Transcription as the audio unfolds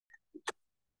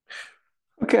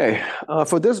Okay,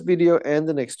 for this video and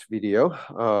the next video,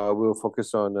 we'll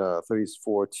focus on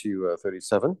 34 to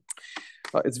 37.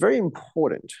 It's very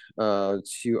important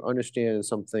to understand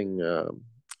something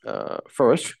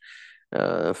first.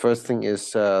 First thing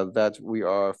is that we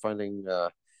are finding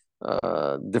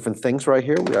different things right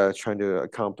here. We are trying to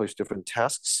accomplish different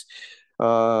tasks.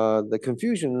 The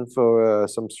confusion for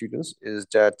some students is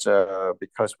that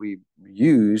because we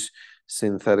use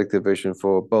synthetic division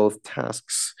for both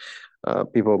tasks,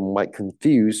 people might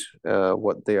confuse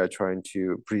what they are trying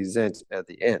to present at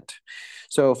the end.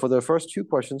 So for the first two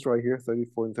questions right here,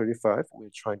 34 and 35, we're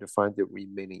trying to find the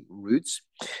remaining roots.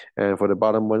 And for the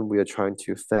bottom one, we are trying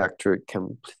to factor it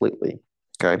completely.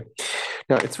 Okay.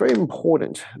 Now, it's very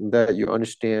important that you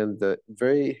understand the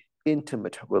very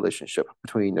intimate relationship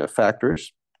between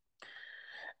factors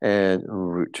and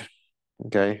root.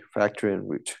 Okay, factor and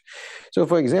root. So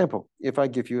for example, if I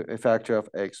give you a factor of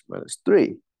x minus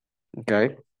 3,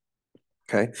 okay,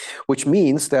 which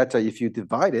means that if you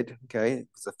divide it, okay,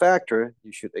 as a factor,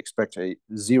 you should expect a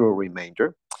 0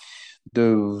 remainder.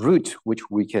 The root, which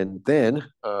we can then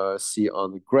see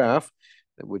on the graph,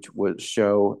 which would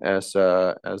show as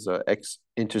a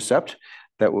x-intercept,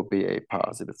 that would be a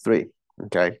positive 3.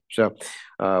 Okay, so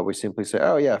we simply say,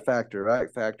 oh yeah, factor,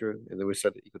 right? Factor, and then we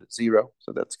set it equal to 0.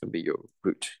 So that's going to be your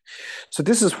root. So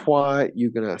this is why you're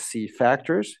going to see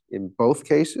factors in both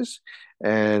cases,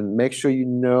 and make sure you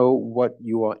know what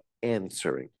you are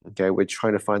answering. Okay, we're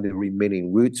trying to find the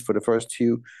remaining roots for the first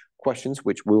two questions,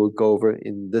 which we will go over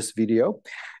in this video.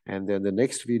 And then the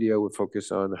next video will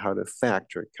focus on how to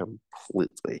factor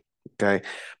completely. Okay,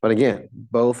 but again,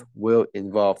 both will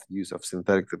involve the use of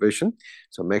synthetic division.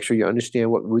 So make sure you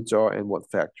understand what roots are and what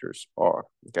factors are.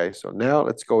 Okay, so now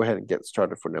let's go ahead and get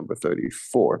started for number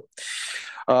 34.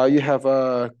 You have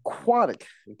a quadratic.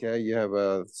 Okay, you have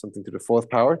something to the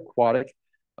fourth power, quadratic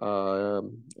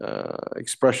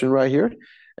expression right here,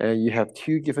 and you have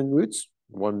two given roots.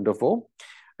 Wonderful.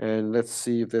 And let's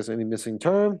see if there's any missing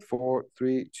term. 4,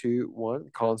 3, 2, 1,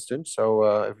 constant. So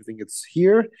everything is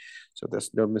here. So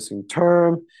there's no missing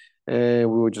term.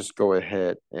 And we will just go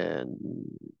ahead and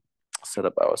set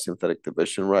up our synthetic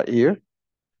division right here.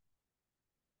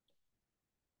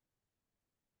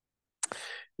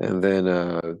 And then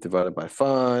divided by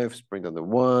 5, bring down to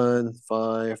 1,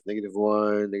 5, negative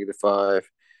 1, negative 5,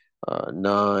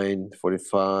 9,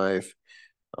 45.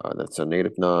 That's a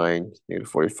negative 9, negative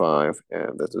 45,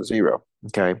 and that's a 0.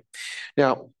 Okay.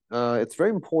 Now, it's very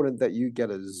important that you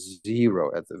get a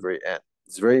 0 at the very end.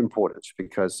 It's very important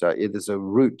because it is a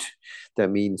root.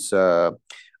 That means well,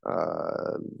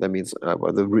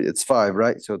 the root, it's 5,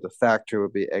 right? So the factor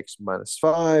would be x minus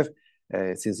 5.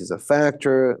 And since it's a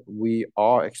factor, we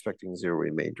are expecting 0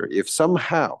 remainder. If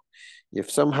somehow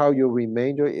your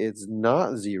remainder is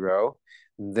not 0,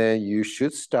 then you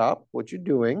should stop what you're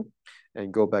doing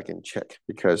and go back and check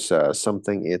because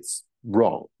something is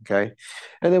wrong. Okay,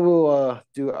 and then we'll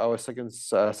do our second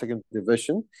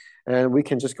division, and we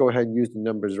can just go ahead and use the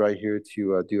numbers right here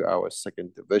to do our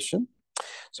second division.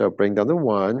 So bring down the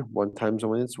 1. 1 times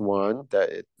 1 is 1. That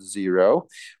is 0.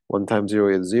 1 times 0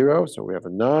 is 0. So we have a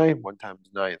 9. 1 times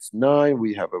 9 is 9.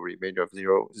 We have a remainder of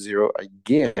 0, 0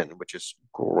 again, which is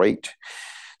great.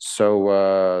 So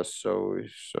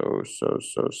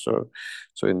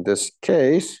in this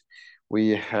case,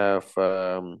 we have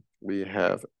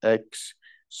x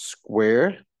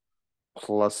squared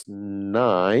plus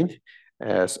 9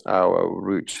 as our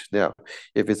root. Now,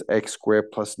 if it's x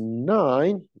squared plus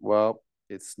 9, well,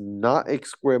 it's not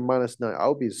x squared minus 9.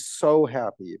 I'll be so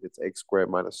happy if it's x squared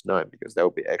minus 9 because that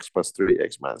would be x plus 3,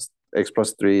 x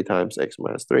plus 3 times x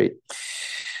minus 3.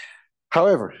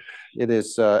 However, it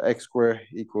is x squared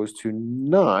equals to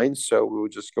 9, so we'll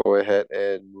just go ahead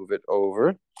and move it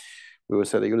over. We will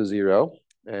set it equal to 0,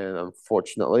 and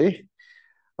unfortunately,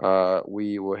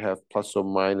 we will have plus or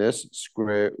minus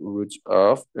square root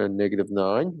of negative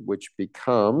 9, which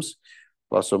becomes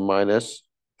plus or minus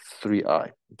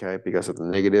 3i, okay? Because of the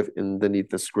negative underneath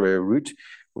the square root,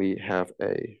 we have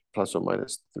a plus or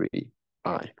minus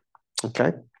 3i,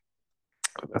 okay?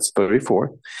 That's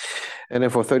 34. And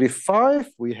then for 35,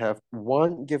 we have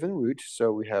one given root.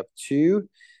 So we have 2,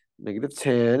 negative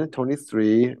 10,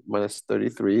 23, minus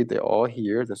 33. They're all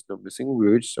here. There's no missing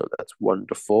root. So that's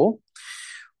wonderful.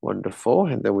 Wonderful.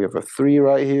 And then we have a 3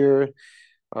 right here.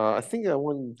 I think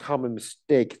one common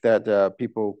mistake that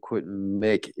people could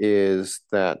make is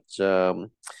that,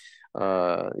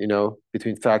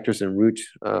 between factors and root,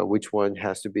 which one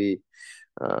has to be,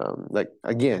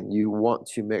 again, you want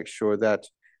to make sure that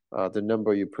the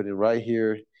number you put in right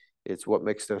here is what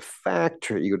makes the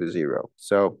factor equal to 0.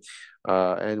 So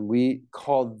And we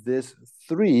call this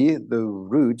 3 the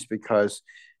root because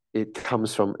it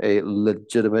comes from a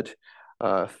legitimate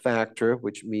factor,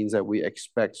 which means that we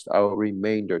expect our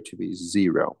remainder to be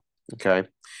 0. Okay,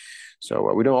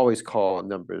 so we don't always call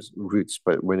numbers roots,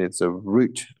 but when it's a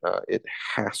root, it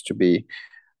has to be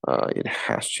it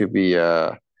has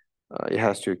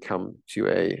to come to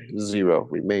a 0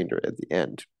 remainder at the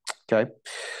end. Okay,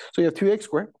 so you have 2x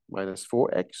squared minus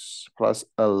 4x plus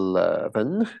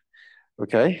 11.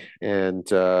 Okay, and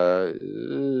can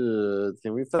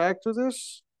we factor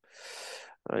this?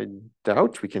 I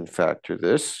doubt we can factor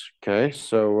this. Okay,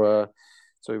 so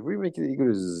if we make it equal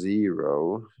to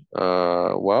 0,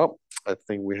 well, I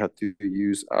think we have to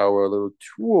use our little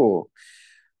tool.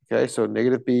 Okay, so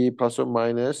negative b plus or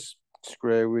minus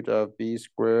square root of b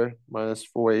squared minus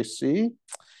 4ac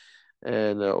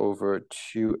and over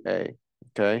 2a.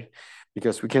 Okay,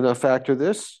 because we cannot factor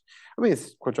this. I mean,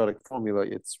 it's quadratic formula.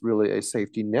 It's really a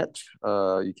safety net.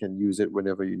 You can use it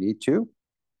whenever you need to.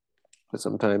 But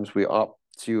sometimes we opt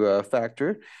to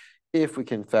factor if we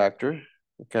can factor.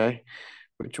 Okay,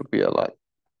 which will be a lot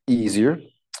easier.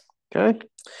 Okay.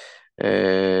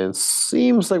 And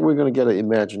seems like we're going to get an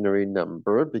imaginary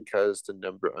number because the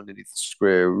number underneath the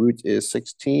square root is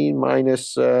 16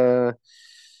 minus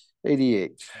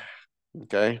 88.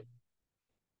 Okay.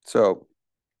 So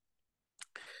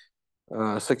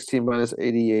 16 minus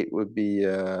 88 would be,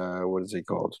 what is it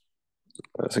called?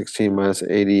 16 minus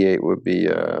 88 would be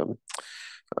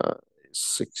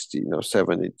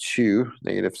 72,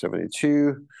 negative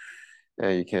 72.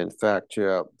 And you can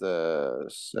factor out the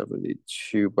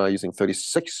 72 by using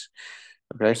 36.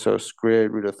 Okay, so square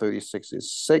root of 36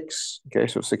 is 6. Okay,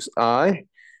 so 6i,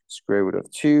 square root of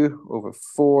 2 over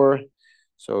 4.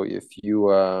 So if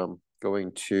you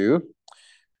going to,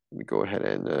 let me go ahead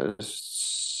and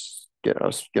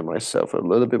get myself a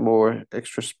little bit more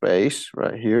extra space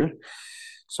right here.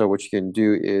 So what you can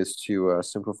do is to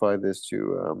simplify this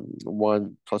to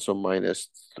 1 plus or minus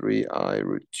 3i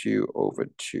root 2 over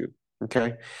 2.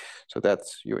 Okay, so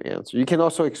that's your answer. You can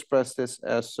also express this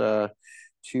as 2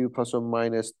 plus or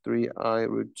minus 3i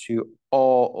root 2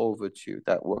 all over 2.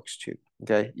 That works too.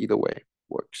 Okay, either way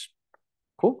works.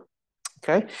 Cool.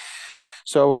 Okay,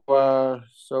 so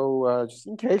just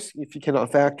in case if you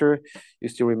cannot factor, you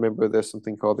still remember there's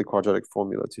something called the quadratic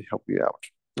formula to help you out.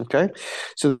 Okay,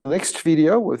 so the next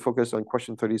video will focus on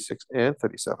question 36 and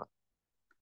 37.